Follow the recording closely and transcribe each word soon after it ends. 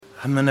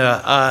I'm going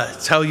to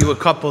tell you a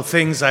couple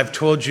things I've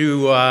told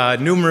you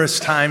numerous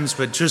times,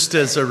 but just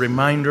as a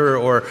reminder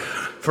or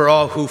for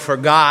all who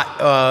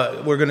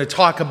forgot, we're going to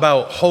talk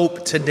about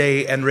hope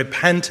today and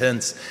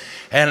repentance.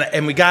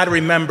 And we got to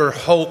remember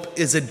hope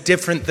is a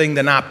different thing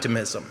than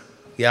optimism.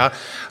 Yeah?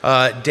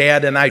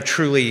 Dad and I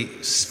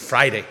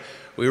Friday,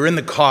 we were in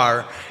the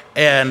car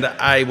and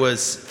I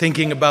was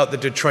thinking about the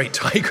Detroit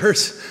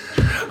Tigers.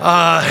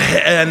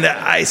 And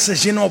I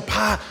said,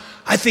 Pa,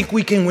 I think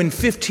we can win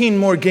 15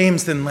 more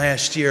games than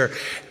last year.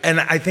 And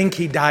I think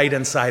he died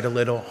inside a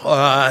little.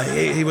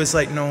 He was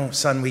like, no,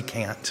 son, we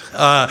can't.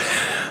 All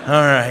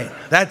right,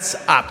 that's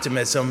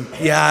optimism.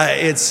 Yeah,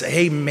 it's,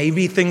 hey,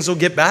 maybe things will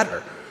get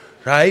better,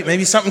 right?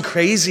 Maybe something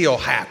crazy will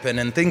happen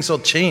and things will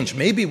change.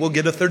 Maybe we'll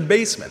get a third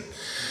baseman.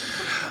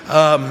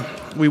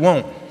 We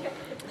won't.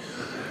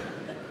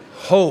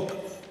 Hope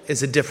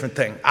is a different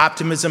thing.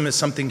 Optimism is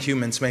something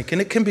humans make,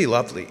 and it can be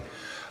lovely.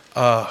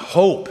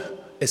 Hope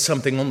is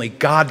something only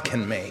God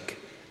can make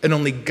and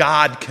only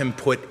God can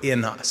put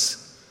in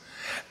us.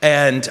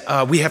 And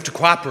we have to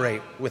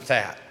cooperate with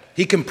that.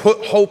 He can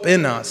put hope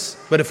in us,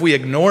 but if we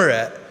ignore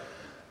it,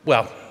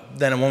 well,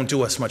 then it won't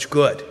do us much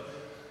good.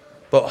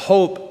 But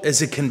hope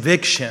is a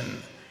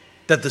conviction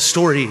that the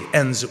story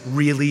ends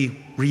really,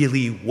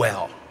 really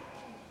well.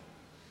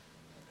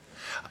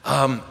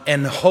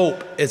 And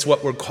hope is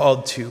what we're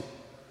called to.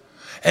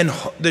 And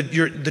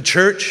the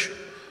church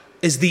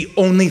is the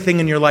only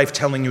thing in your life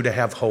telling you to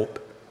have hope.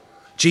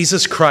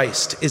 Jesus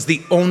Christ is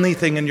the only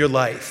thing in your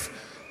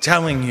life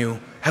telling you,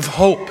 have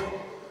hope.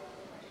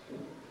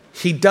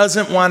 He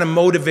doesn't want to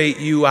motivate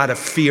you out of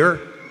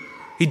fear.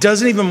 He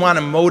doesn't even want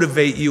to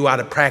motivate you out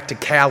of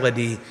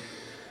practicality.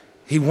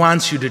 He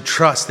wants you to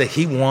trust that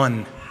he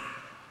won.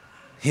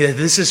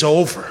 This is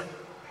over.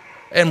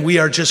 And we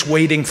are just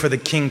waiting for the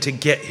king to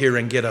get here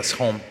and get us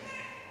home.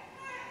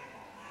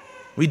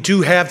 We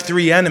do have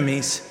three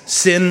enemies: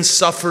 sin,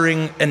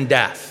 suffering, and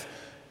death.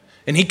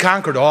 And he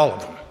conquered all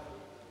of them.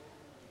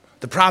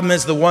 The problem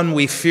is the one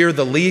we fear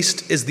the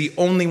least is the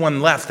only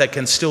one left that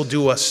can still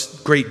do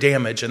us great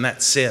damage, and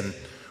that's sin.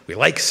 We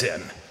like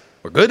sin.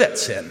 We're good at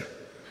sin.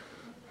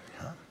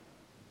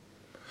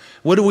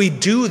 What do we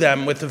do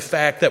then with the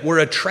fact that we're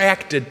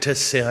attracted to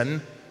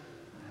sin,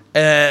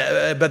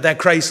 but that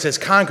Christ has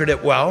conquered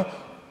it? Well,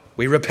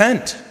 we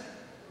repent.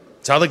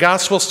 That's how the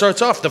gospel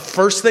starts off. The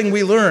first thing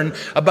we learn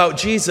about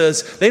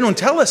Jesus, they don't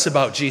tell us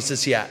about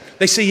Jesus yet.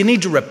 They say you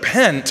need to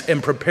repent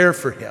and prepare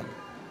for him.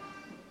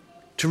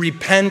 To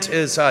repent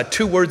is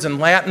two words in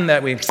Latin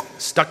that we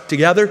stuck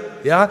together.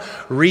 Yeah,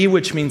 re,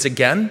 which means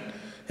again,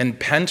 and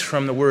pent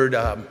from the word,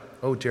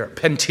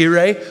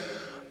 pentire,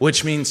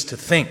 which means to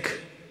think.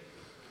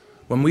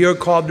 When we are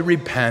called to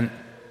repent,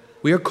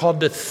 we are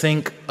called to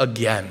think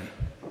again.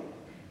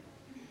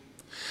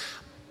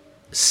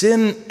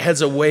 Sin has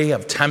a way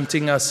of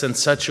tempting us in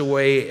such a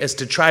way as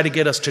to try to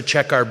get us to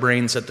check our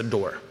brains at the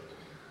door.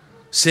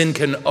 Sin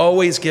can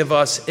always give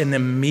us an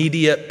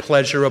immediate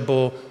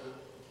pleasurable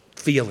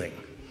feeling.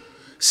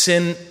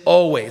 Sin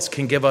always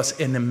can give us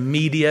an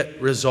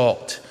immediate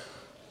result.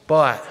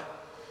 But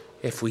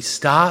if we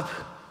stop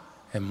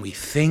and we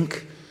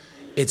think,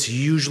 it's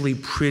usually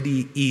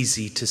pretty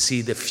easy to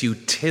see the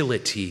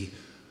futility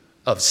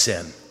of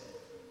sin.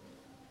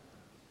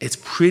 It's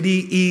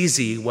pretty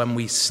easy when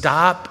we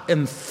stop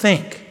and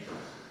think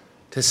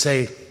to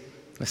say,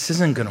 this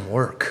isn't going to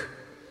work.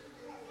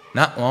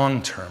 Not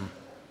long term.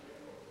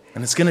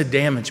 And it's going to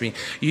damage me.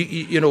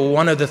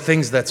 One of the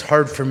things that's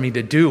hard for me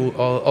to do,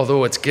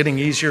 although it's getting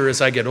easier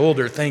as I get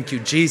older, thank you,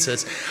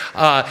 Jesus,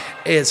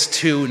 is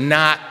to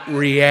not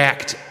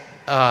react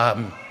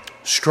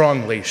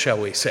strongly, shall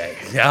we say.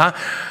 Yeah?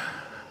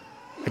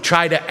 I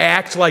try to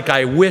act like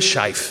I wish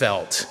I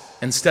felt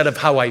instead of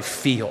how I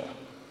feel.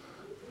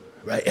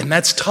 Right? And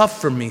that's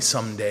tough for me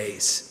some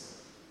days.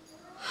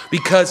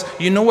 Because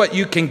you know what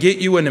you can get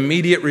you an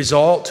immediate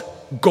result?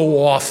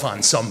 Go off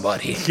on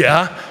somebody,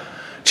 yeah?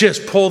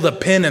 Just pull the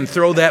pin and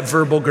throw that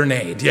verbal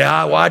grenade,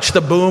 yeah? Watch the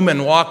boom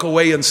and walk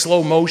away in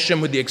slow motion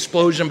with the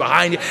explosion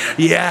behind you.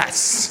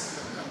 Yes,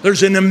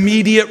 there's an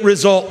immediate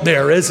result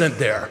there, isn't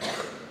there?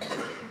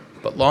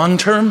 But long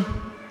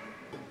term,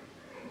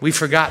 we've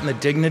forgotten the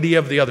dignity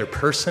of the other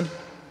person.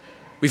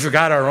 We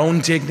forgot our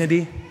own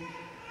dignity.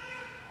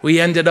 We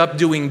ended up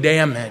doing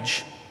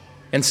damage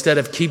instead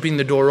of keeping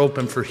the door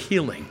open for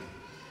healing.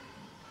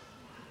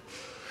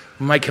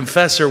 My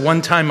confessor,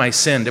 one time I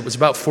sinned. It was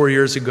about 4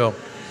 years ago.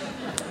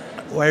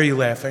 Why are you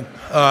laughing?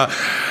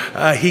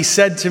 He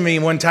said to me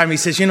one time, he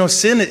says,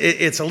 sin,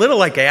 it's a little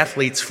like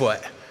athlete's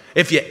foot.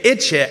 If you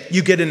itch it,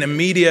 you get an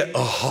immediate,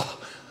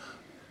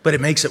 but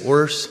it makes it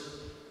worse.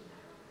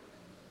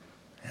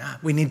 Yeah,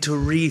 we need to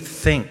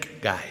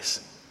rethink, guys.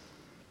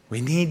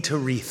 We need to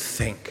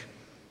rethink.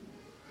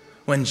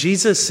 When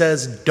Jesus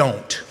says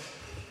don't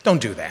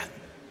do that.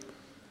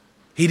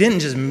 He didn't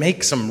just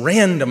make some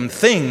random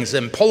things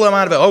and pull them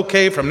out of it.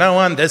 Okay, from now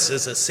on, this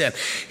is a sin.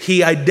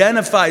 He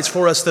identifies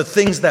for us the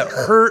things that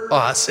hurt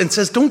us and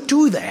says, don't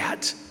do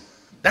that.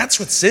 That's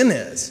what sin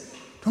is.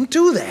 Don't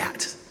do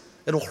that.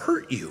 It'll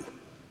hurt you.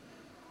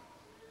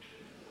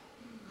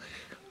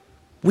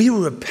 We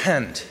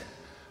repent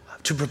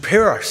to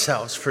prepare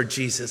ourselves for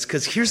Jesus,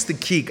 because here's the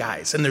key,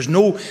 guys, and there's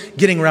no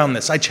getting around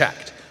this. I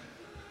checked.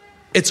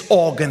 It's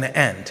all going to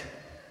end.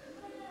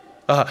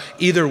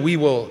 Either we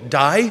will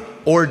die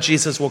or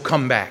Jesus will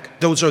come back.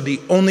 Those are the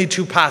only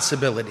two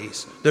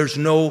possibilities. There's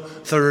no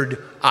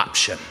third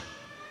option.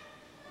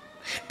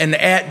 And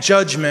at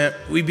judgment,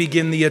 we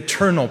begin the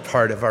eternal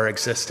part of our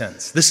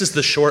existence. This is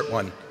the short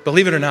one,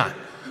 believe it or not.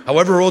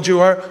 However old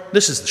you are,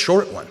 this is the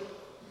short one.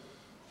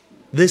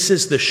 This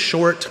is the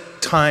short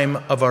time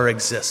of our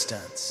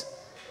existence.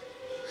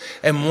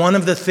 And one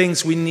of the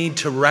things we need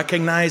to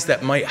recognize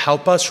that might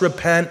help us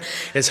repent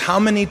is how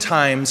many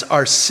times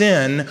our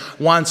sin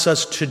wants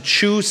us to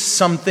choose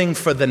something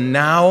for the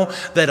now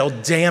that'll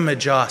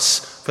damage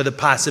us for the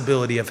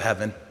possibility of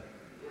heaven.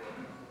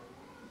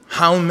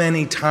 How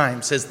many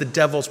times is the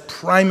devil's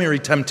primary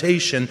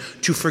temptation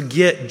to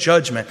forget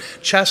judgment?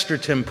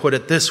 Chesterton put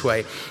it this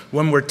way: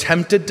 when we're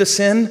tempted to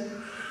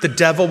sin, the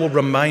devil will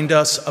remind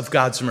us of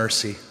God's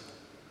mercy.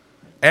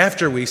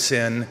 After we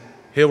sin,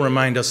 he'll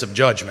remind us of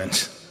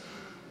judgment.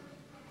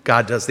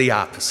 God does the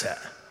opposite.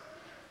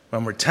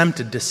 When we're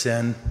tempted to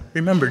sin,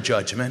 remember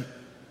judgment.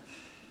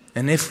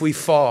 And if we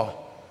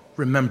fall,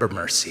 remember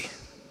mercy.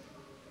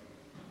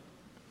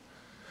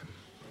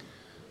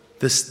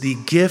 The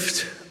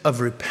gift of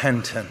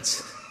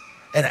repentance.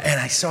 And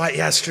I saw it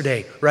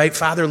yesterday, right?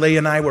 Father Lay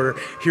and I were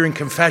hearing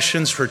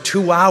confessions for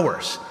 2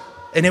 hours,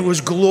 and it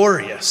was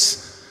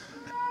glorious.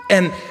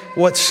 And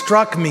what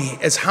struck me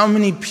is how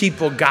many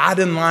people got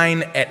in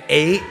line at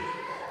 8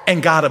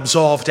 and got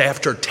absolved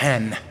after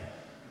 10.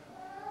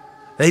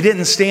 They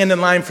didn't stand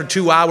in line for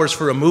 2 hours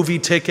for a movie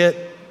ticket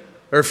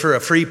or for a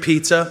free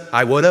pizza.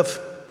 I would have.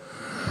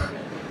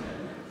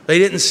 They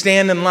didn't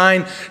stand in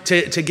line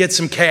to get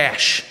some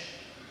cash.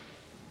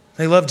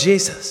 They love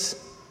Jesus.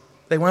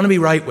 They want to be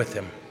right with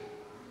him.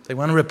 They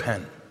want to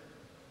repent.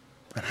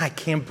 And I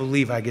can't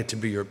believe I get to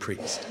be your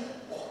priest.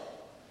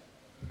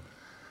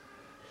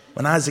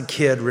 When I was a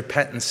kid,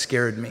 repentance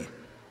scared me.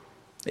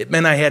 It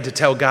meant I had to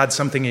tell God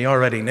something he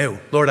already knew.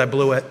 Lord, I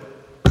blew it.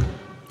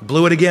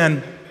 Blew it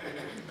again.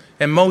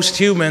 And most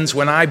humans,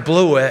 when I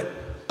blew it,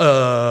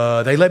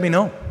 they let me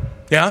know.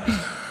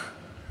 Yeah?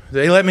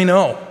 They let me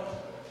know.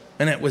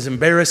 And it was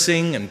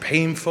embarrassing and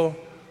painful.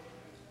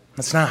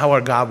 That's not how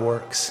our God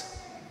works.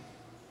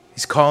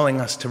 He's calling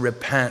us to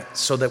repent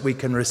so that we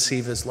can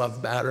receive his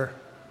love better.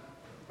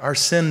 Our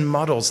sin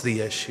muddles the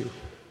issue.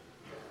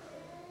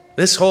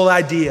 This whole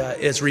idea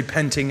is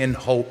repenting in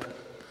hope.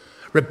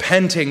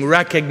 Repenting,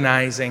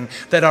 recognizing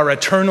that our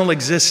eternal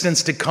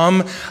existence to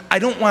come, I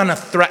don't want to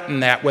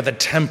threaten that with a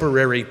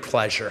temporary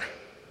pleasure.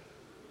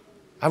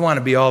 I want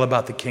to be all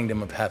about the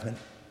kingdom of heaven.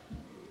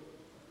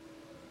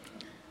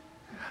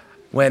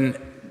 When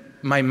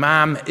my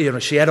mom,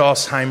 she had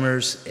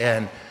Alzheimer's,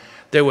 and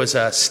there was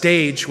a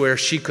stage where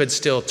she could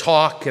still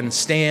talk and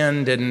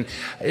stand, and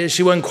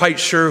she wasn't quite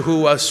sure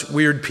who us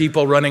weird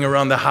people running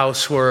around the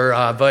house were,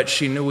 but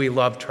she knew we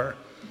loved her.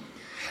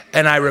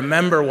 And I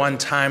remember one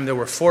time there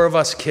were 4 of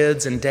us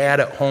kids and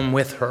Dad at home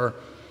with her,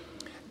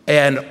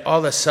 and all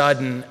of a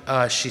sudden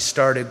she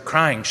started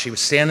crying. She was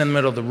standing in the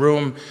middle of the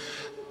room,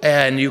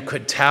 and you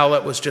could tell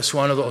it was just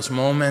one of those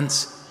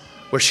moments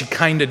where she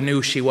kind of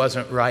knew she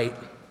wasn't right.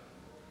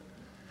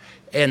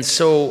 And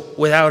so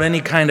without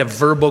any kind of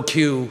verbal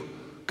cue,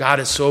 God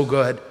is so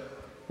good,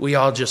 we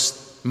all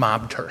just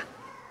mobbed her.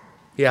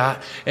 Yeah,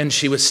 and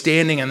she was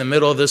standing in the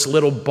middle of this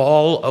little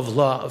ball of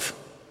love.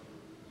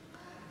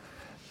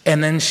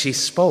 And then she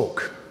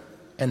spoke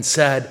and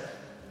said,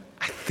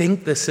 I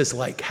think this is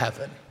like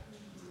heaven.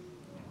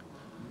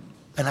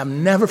 And I've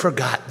never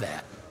forgot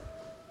that.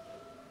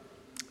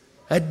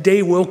 That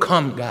day will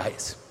come,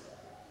 guys.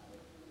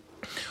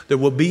 There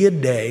will be a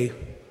day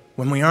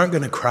when we aren't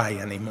going to cry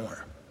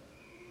anymore.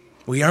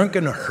 We aren't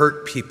going to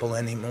hurt people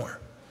anymore.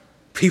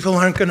 People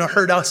aren't going to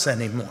hurt us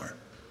anymore.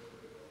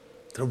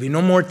 There will be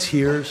no more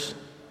tears.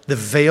 The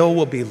veil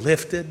will be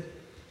lifted.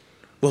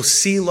 We'll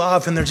see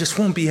love, and there just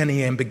won't be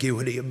any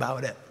ambiguity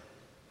about it.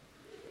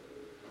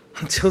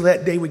 Until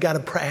that day, we got to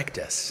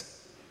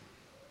practice.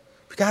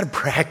 We got to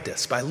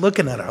practice by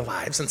looking at our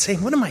lives and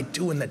saying, what am I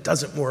doing that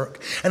doesn't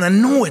work? And I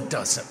know it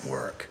doesn't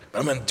work, but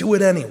I'm going to do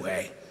it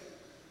anyway.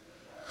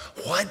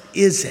 What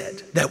is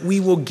it that we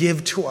will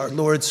give to our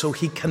Lord so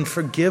he can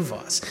forgive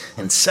us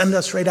and send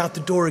us right out the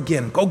door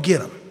again? Go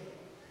get him.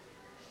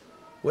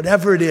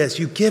 Whatever it is,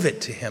 you give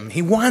it to him.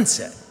 He wants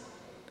it.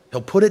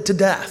 He'll put it to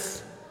death.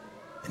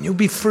 And you'll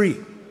be free.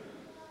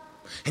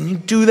 And you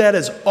do that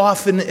as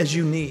often as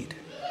you need.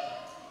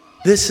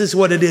 This is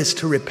what it is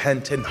to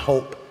repent in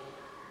hope.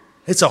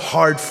 It's a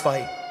hard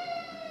fight.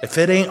 If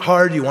it ain't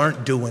hard, you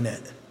aren't doing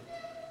it.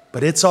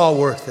 But it's all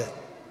worth it.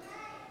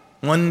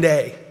 One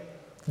day,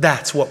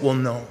 that's what we'll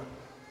know.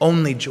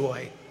 Only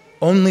joy,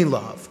 only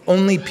love,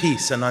 only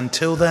peace. And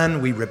until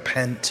then, we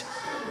repent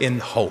in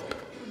hope.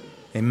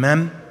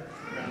 Amen.